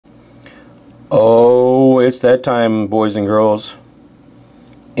Oh, it's that time, boys and girls.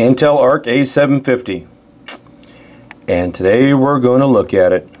 Intel Arc A750. And today we're going to look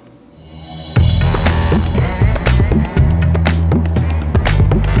at it.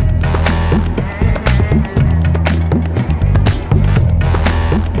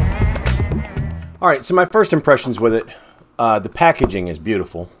 Alright, so my first impressions with it, the packaging is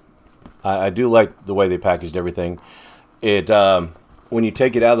beautiful. I do like the way they packaged everything. It when you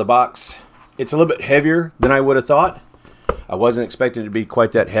take it out of the box, it's a little bit heavier than I would have thought. I wasn't expecting it to be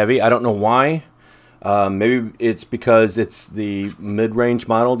quite that heavy. I don't know why. Maybe it's because it's the mid-range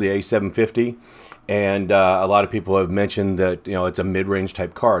model, the A750, and a lot of people have mentioned that it's a mid-range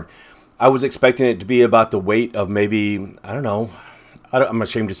type card. I was expecting it to be about the weight of maybe, I don't know, I'm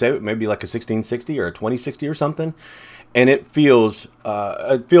ashamed to say it, maybe like a 1660 or a 2060 or something, and it feels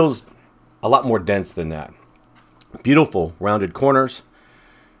a lot more dense than that. Beautiful rounded corners,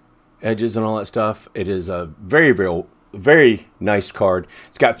 edges and all that stuff. It is a very nice card.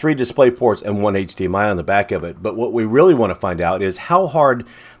 It's got 3 display ports and 1 HDMI on the back of it. But what we really want to find out is how hard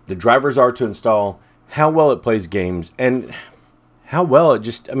the drivers are to install, how well it plays games, and how well it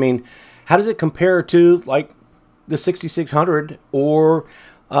just, how does it compare to like the 6600 or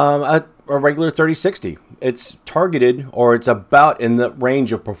a regular 3060? It's targeted, or it's about in the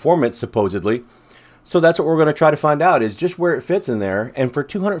range of performance supposedly. So that's what we're going to try to find out, is just where it fits in there. And for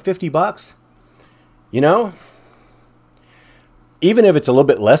 250 bucks, even if it's a little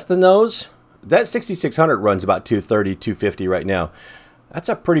bit less than those, that 6600 runs about 230, 250 right now. That's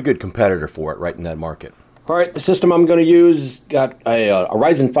a pretty good competitor for it right in that market. All right, the system I'm going to use got a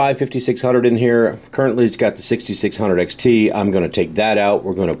Ryzen 5 5600 in here. Currently, it's got the 6600 XT. I'm going to take that out.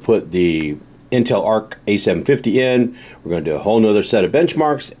 We're going to put the Intel Arc A750 in. We're going to do a whole nother set of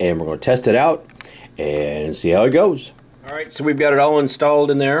benchmarks, and we're going to test it out and see how it goes. All right, so we've got it all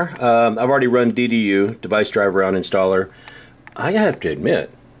installed in there. I've already run DDU, Device Driver On Installer. I have to admit,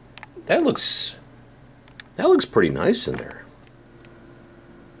 that looks pretty nice in there.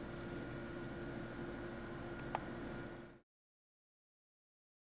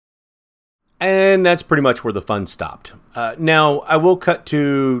 And that's pretty much where the fun stopped. Now, I will cut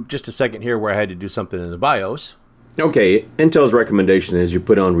to just a second here where I had to do something in the BIOS. Okay, Intel's recommendation is you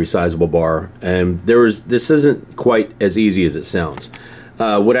put on resizable bar, and this isn't quite as easy as it sounds.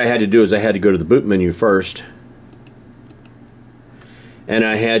 What I had to do is I had to go to the boot menu first, and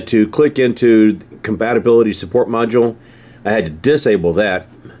I had to click into the compatibility support module. I had to disable that,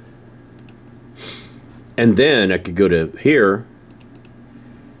 and then I could go to here,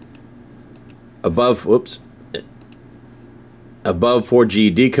 above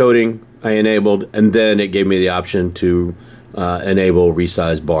 4G decoding I enabled, and then it gave me the option to enable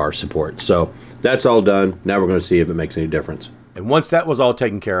resize bar support. So that's all done. Now we're going to see if it makes any difference. And once that was all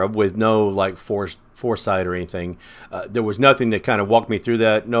taken care of, with no like foresight or anything, there was nothing that kind of walked me through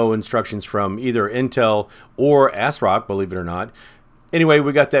that. No instructions from either Intel or ASRock, believe it or not. Anyway,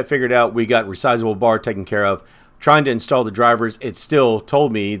 we got that figured out. We got resizable bar taken care of. Trying to install the drivers, it still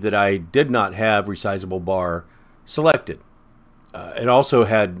told me that I did not have resizable bar selected. It also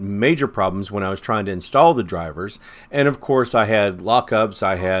had major problems when I was trying to install the drivers, and of course I had lockups,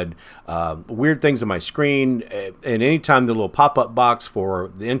 I had weird things on my screen, and anytime the little pop-up box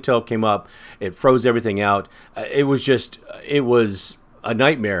for the Intel came up, it froze everything out. It was a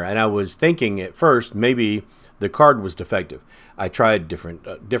nightmare, and I was thinking at first maybe the card was defective. I tried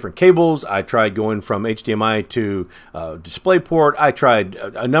different cables. I tried going from HDMI to DisplayPort. I tried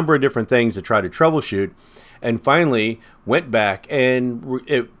a number of different things to try to troubleshoot, and finally went back, and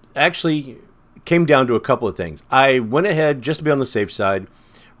it actually came down to a couple of things. I went ahead, just to be on the safe side,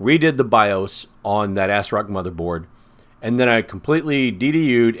 redid the BIOS on that ASRock motherboard, and then I completely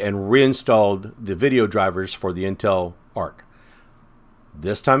DDU'd and reinstalled the video drivers for the Intel Arc.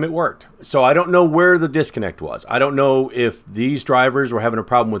 This time it worked. So I don't know where the disconnect was. I don't know if these drivers were having a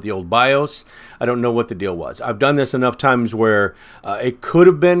problem with the old BIOS. I don't know what the deal was. I've done this enough times where it could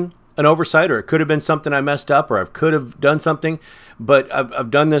have been an oversight, or it could have been something I messed up, or I could have done something, but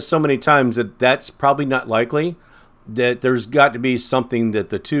I've done this so many times that that's probably not likely. That there's got to be something that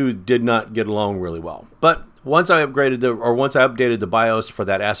the two did not get along really well. But once I updated the BIOS for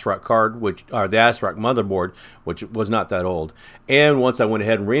that ASRock card, the ASRock motherboard, which was not that old, and once I went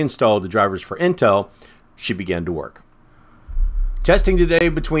ahead and reinstalled the drivers for Intel, she began to work. Testing today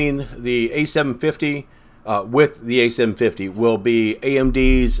between the A750 with the A750 will be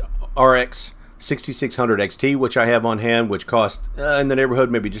AMD's RX 6600 XT, which I have on hand, which cost in the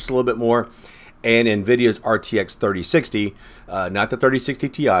neighborhood maybe just a little bit more, and NVIDIA's RTX 3060, not the 3060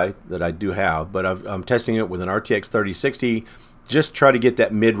 Ti that I do have, but I'm testing it with an RTX 3060 just try to get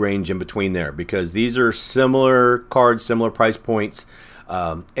that mid-range in between there, because these are similar cards, similar price points,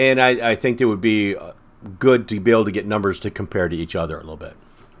 and I think it would be good to be able to get numbers to compare to each other a little bit.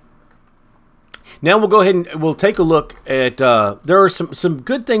 Now we'll go ahead and we'll take a look at, there are some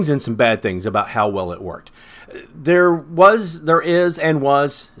good things and some bad things about how well it worked. There is,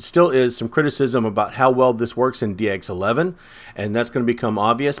 and still is some criticism about how well this works in DX11, and that's going to become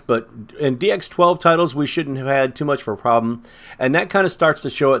obvious. But in DX12 titles, we shouldn't have had too much of a problem, and that kind of starts to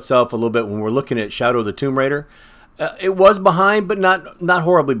show itself a little bit when we're looking at Shadow of the Tomb Raider. It was behind, but not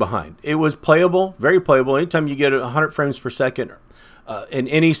horribly behind. It was playable, very playable. Anytime you get 100 frames per second in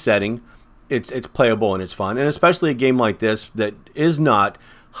any setting, it's playable and it's fun. And especially a game like this that is not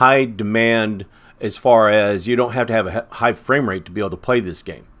high demand as far as you don't have to have a high frame rate to be able to play this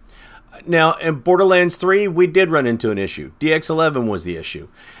game. Now, in Borderlands 3, we did run into an issue. DX11 was the issue.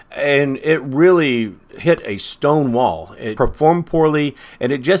 And it really hit a stone wall. It performed poorly,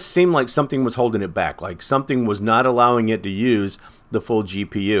 and it just seemed like something was holding it back, like something was not allowing it to use the full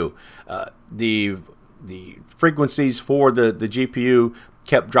GPU. The frequencies for the GPU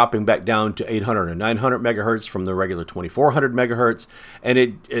kept dropping back down to 800 and 900 megahertz from the regular 2400 megahertz, and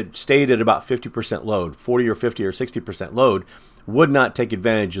it stayed at about 50% load. 40 or 50 or 60% load would not take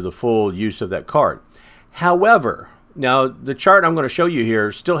advantage of the full use of that card. However, now the chart I'm going to show you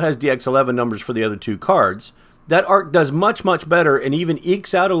here still has DX11 numbers for the other two cards. That Arc does much, much better and even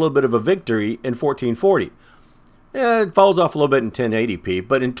ekes out a little bit of a victory in 1440. It falls off a little bit in 1080p,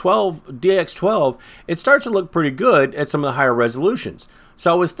 but in DX12, it starts to look pretty good at some of the higher resolutions.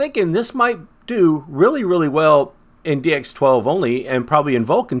 So I was thinking this might do really, really well in DX12 only, and probably in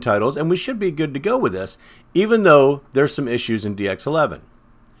Vulkan titles, and we should be good to go with this, even though there's some issues in DX11.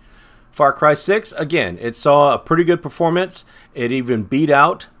 Far Cry 6, again, it saw a pretty good performance. It even beat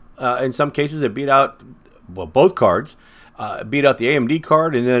out, in some cases, it beat out, well, both cards. It beat out the AMD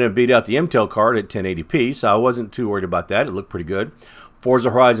card, and then it beat out the Intel card at 1080p, so I wasn't too worried about that. It looked pretty good.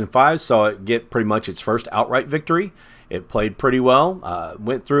 Forza Horizon 5 saw it get pretty much its first outright victory. It played pretty well,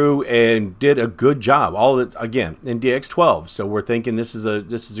 went through and did a good job. All of it, again, in DX12, so we're thinking this is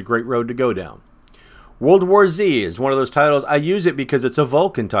a great road to go down. World War Z is one of those titles. I use it because it's a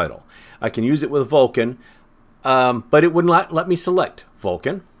Vulkan title. I can use it with Vulkan, but it would not let me select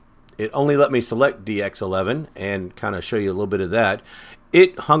Vulkan. It only let me select DX11 and kind of show you a little bit of that.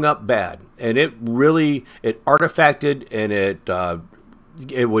 It hung up bad, and it artifacted, and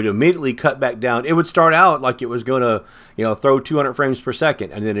it would immediately cut back down. It would start out like it was going to, throw 200 frames per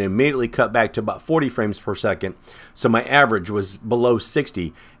second, and then it immediately cut back to about 40 frames per second. So my average was below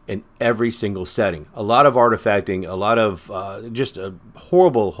 60 in every single setting. A lot of artifacting, a lot of just a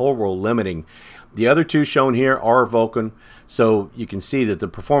horrible, horrible limiting. The other two shown here are Vulkan, so you can see that the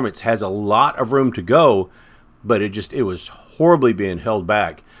performance has a lot of room to go, but it was horribly being held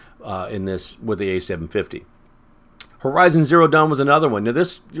back in this with the A750. Horizon Zero Dawn was another one. Now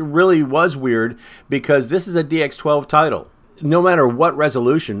this really was weird because this is a DX12 title. No matter what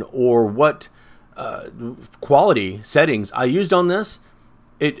resolution or what quality settings I used on this,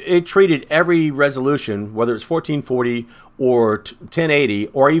 it treated every resolution, whether it's 1440 or 1080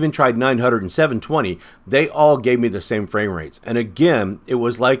 or even tried 900 and 720, they all gave me the same frame rates. And again, it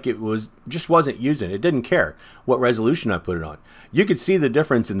was like just wasn't using it. It didn't care what resolution I put it on. You could see the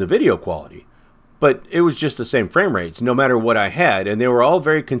difference in the video quality, but it was just the same frame rates no matter what I had, and they were all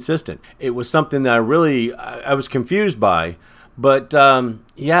very consistent. It was something that I was confused by. But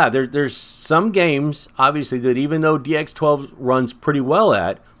yeah, there's some games, obviously, that even though DX12 runs pretty well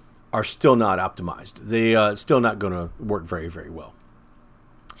at, are still not optimized. They still not going to work very, very well.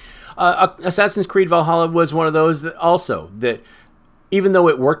 Assassin's Creed Valhalla was one of those that even though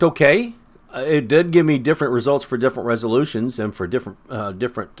it worked okay, it did give me different results for different resolutions and for different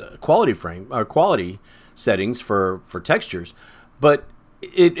quality settings for textures, but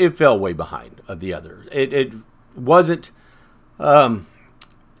it fell way behind the other. It wasn't.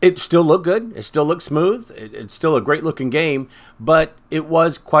 It still looked good. It still looked smooth. It's still a great looking game, but it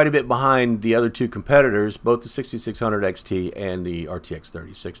was quite a bit behind the other two competitors, both the 6600 XT and the RTX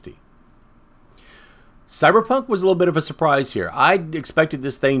 3060. Cyberpunk was a little bit of a surprise here. I expected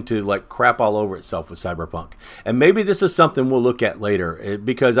this thing to like crap all over itself with Cyberpunk. And maybe this is something we'll look at later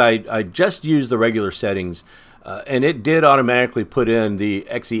because I just used the regular settings and it did automatically put in the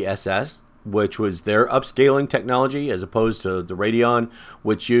XeSS, which was their upscaling technology, as opposed to the Radeon,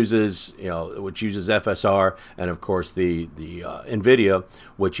 which uses FSR, and of course the NVIDIA,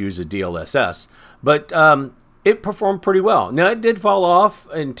 which uses DLSS. But it performed pretty well. Now it did fall off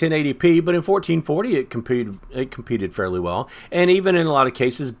in 1080p, but in 1440 it competed fairly well, and even in a lot of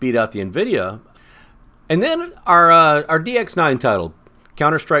cases beat out the NVIDIA. And then our DX9 title,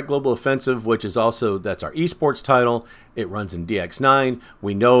 Counter-Strike Global Offensive, which is also, that's our esports title. It runs in DX9.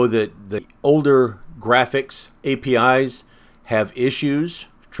 We know that the older graphics APIs have issues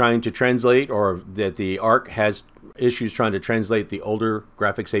trying to translate, or that the Arc has issues trying to translate the older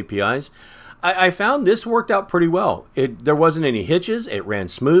graphics APIs. I found this worked out pretty well. There wasn't any hitches. It ran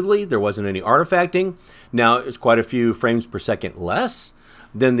smoothly. There wasn't any artifacting. Now, it's quite a few frames per second less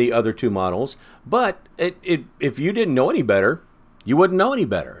than the other two models. But if you didn't know any better, you wouldn't know any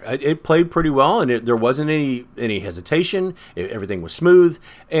better. It played pretty well, and there wasn't any hesitation. Everything was smooth,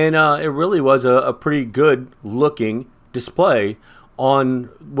 and it really was a pretty good looking display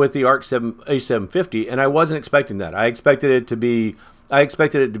with the Arc A750, and I wasn't expecting that. I expected it to be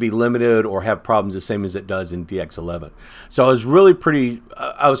limited or have problems the same as it does in DX11. So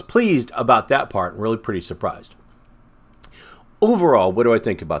I was pleased about that part and really pretty surprised. Overall, what do I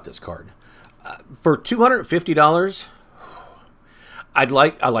think about this card? For $250, I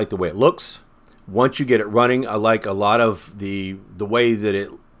like the way it looks. Once you get it running, I like a lot of the way that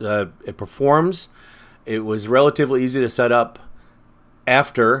it performs. It was relatively easy to set up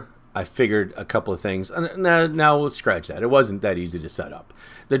after I figured a couple of things. Now we'll scratch that. It wasn't that easy to set up.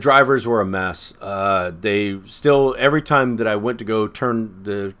 The drivers were a mess. They still, every time that I went to go turn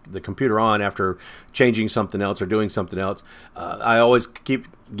the computer on after changing something else or doing something else, I always keep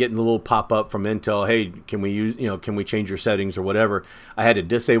getting the little pop-up from Intel, hey, can we change your settings or whatever. I had to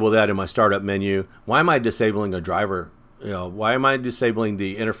disable that in my startup menu. Why am I disabling a driver? Why am I disabling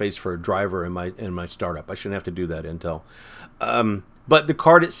the interface for a driver in my startup? I shouldn't have to do that, Intel. But the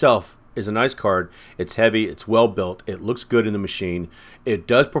card itself is a nice card. It's heavy. It's well built. It looks good in the machine. It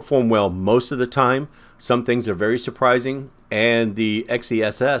does perform well most of the time. Some things are very surprising. And the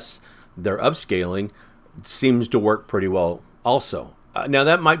XeSS, their upscaling, seems to work pretty well also. Now,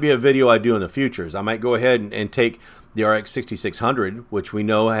 that might be a video I do in the futures. I might go ahead and take the RX 6600, which we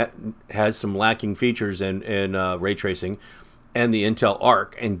know has some lacking features in ray tracing, and the Intel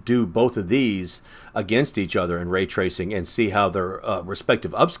Arc, and do both of these against each other in ray tracing and see how their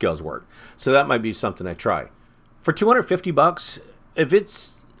respective upscales work. So that might be something I try. For $250, if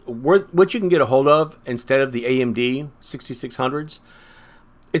it's what you can get a hold of instead of the AMD 6600s,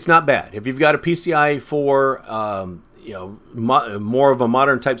 it's not bad. If you've got a PCI for more of a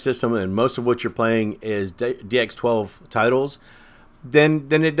modern type system, and most of what you're playing is DX12 titles,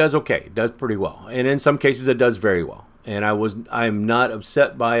 then it does okay. It does pretty well, and in some cases it does very well. And I'm not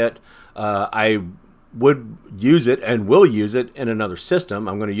upset by it. I would use it and will use it in another system.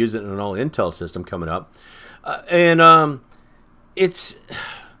 I'm going to use it in an all Intel system coming up,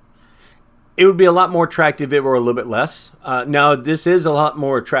 it would be a lot more attractive if it were a little bit less. Now, this is a lot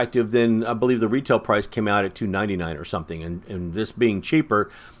more attractive than, I believe the retail price came out at $299 or something, and this being cheaper,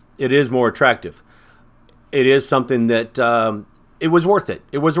 it is more attractive. It is something that it was worth it.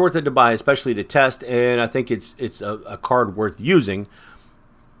 It was worth it to buy, especially to test, and I think it's a card worth using.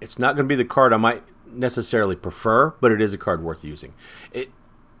 It's not going to be the card I might necessarily prefer, but it is a card worth using.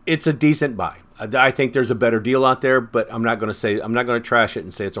 It's a decent buy. I think there's a better deal out there, but I'm not going to trash it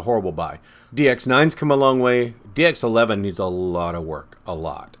and say it's a horrible buy. DX9's come a long way. DX11 needs a lot of work, a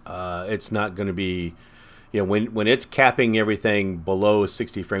lot. It's not going to be, when it's capping everything below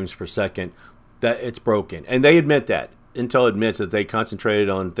 60 frames per second, that it's broken, and they admit that. Intel admits that they concentrated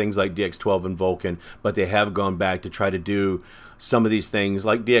on things like DX12 and Vulkan, but they have gone back to try to do some of these things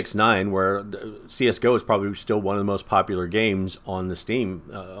like DX9, where CSGO is probably still one of the most popular games on the Steam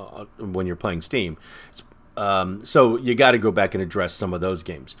when you're playing Steam. So you got to go back and address some of those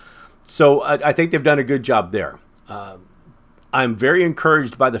games. So I think they've done a good job there. I'm very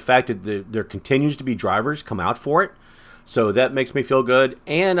encouraged by the fact that there continues to be drivers come out for it. So that makes me feel good.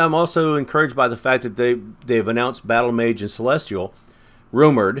 And I'm also encouraged by the fact that they've announced Battle Mage and Celestial.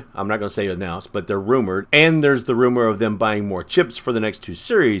 Rumored, I'm not going to say announced, but they're rumored. And there's the rumor of them buying more chips for the next 2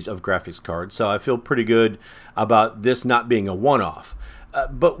 series of graphics cards. So I feel pretty good about this not being a one-off.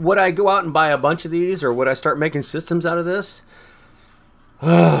 But would I go out and buy a bunch of these, or would I start making systems out of this?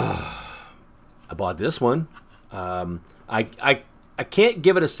 I bought this one. I can't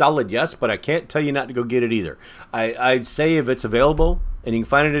give it a solid yes, but I can't tell you not to go get it either. I'd say if it's available and you can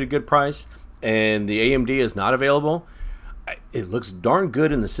find it at a good price and the AMD is not available, it looks darn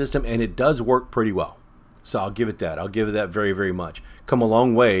good in the system and it does work pretty well. So I'll give it that. I'll give it that very, very much. Come a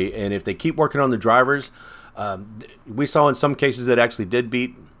long way, and if they keep working on the drivers, we saw in some cases that actually did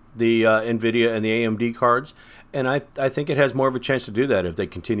beat the NVIDIA and the AMD cards, and I think it has more of a chance to do that if they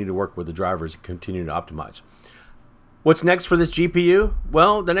continue to work with the drivers and continue to optimize. What's next for this GPU?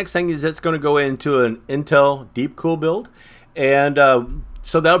 Well, the next thing is it's going to go into an Intel Deep Cool build. And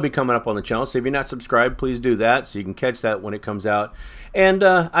So that'll be coming up on the channel. So if you're not subscribed, please do that so you can catch that when it comes out. And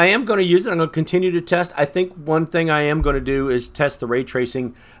I am going to use it. I'm going to continue to test. I think one thing I am going to do is test the ray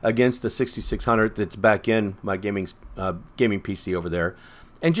tracing against the 6600 that's back in my gaming PC over there,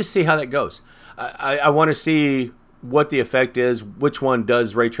 and just see how that goes. I want to see what the effect is, which one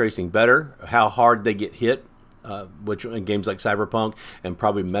does ray tracing better, how hard they get hit, which in games like Cyberpunk and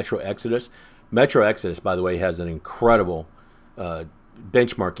probably Metro Exodus. Metro Exodus, by the way, has an incredible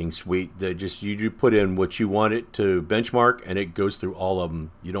benchmarking suite that just you put in what you want it to benchmark and it goes through all of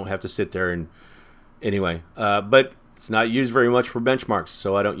them. You don't have to sit there and anyway, but it's not used very much for benchmarks,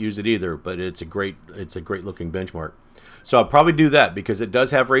 so I don't use it either, but it's a great looking benchmark. So I'll probably do that because it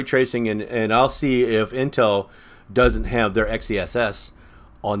does have ray tracing, and I'll see if Intel doesn't have their XeSS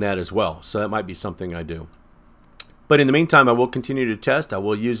on that as well. So that might be something I do. But in the meantime, I will continue to test. I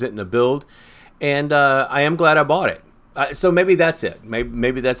will use it in the build, and I am glad I bought it. So maybe that's it.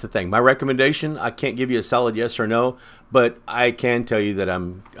 Maybe that's the thing. My recommendation, I can't give you a solid yes or no, but I can tell you that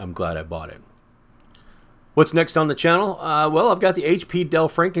I'm glad I bought it. What's next on the channel? Well, I've got the HP Dell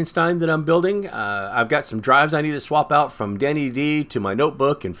Frankenstein that I'm building. I've got some drives I need to swap out from Danny D to my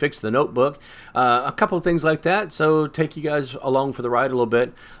notebook and fix the notebook. A couple of things like that, so take you guys along for the ride a little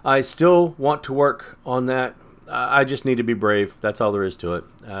bit. I still want to work on that. I just need to be brave. That's all there is to it.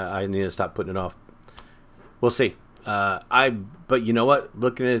 I need to stop putting it off. We'll see. But you know what?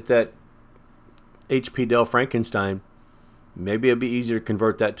 Looking at that HP Dell Frankenstein, maybe it'd be easier to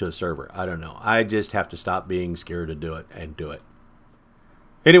convert that to a server. I don't know. I just have to stop being scared to do it and do it.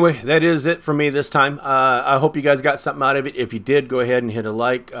 Anyway, that is it for me this time. I hope you guys got something out of it. If you did, go ahead and hit a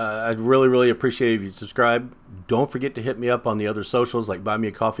like. I'd really appreciate it if you subscribe. Don't forget to hit me up on the other socials like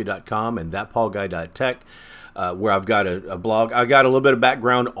buymeacoffee.com and ThatPaulGuy.tech, where I've got a blog. I got a little bit of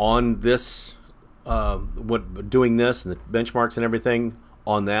background on this, doing this and the benchmarks and everything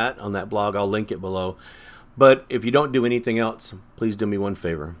on that blog. I'll link it below. But if you don't do anything else, please do me one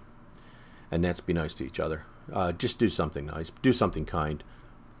favor, and that's be nice to each other. Just do something nice. Do something kind.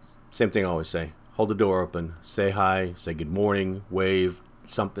 Same thing I always say. Hold the door open. Say hi. Say good morning. Wave.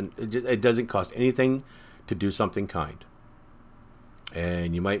 Something. It doesn't cost anything to do something kind.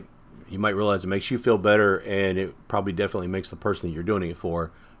 And you might realize it makes you feel better, and it probably definitely makes the person that you're doing it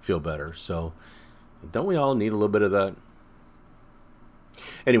for feel better. So don't we all need a little bit of that?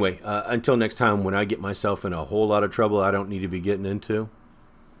 Anyway, until next time, when I get myself in a whole lot of trouble I don't need to be getting into,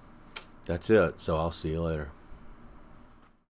 that's it. So I'll see you later.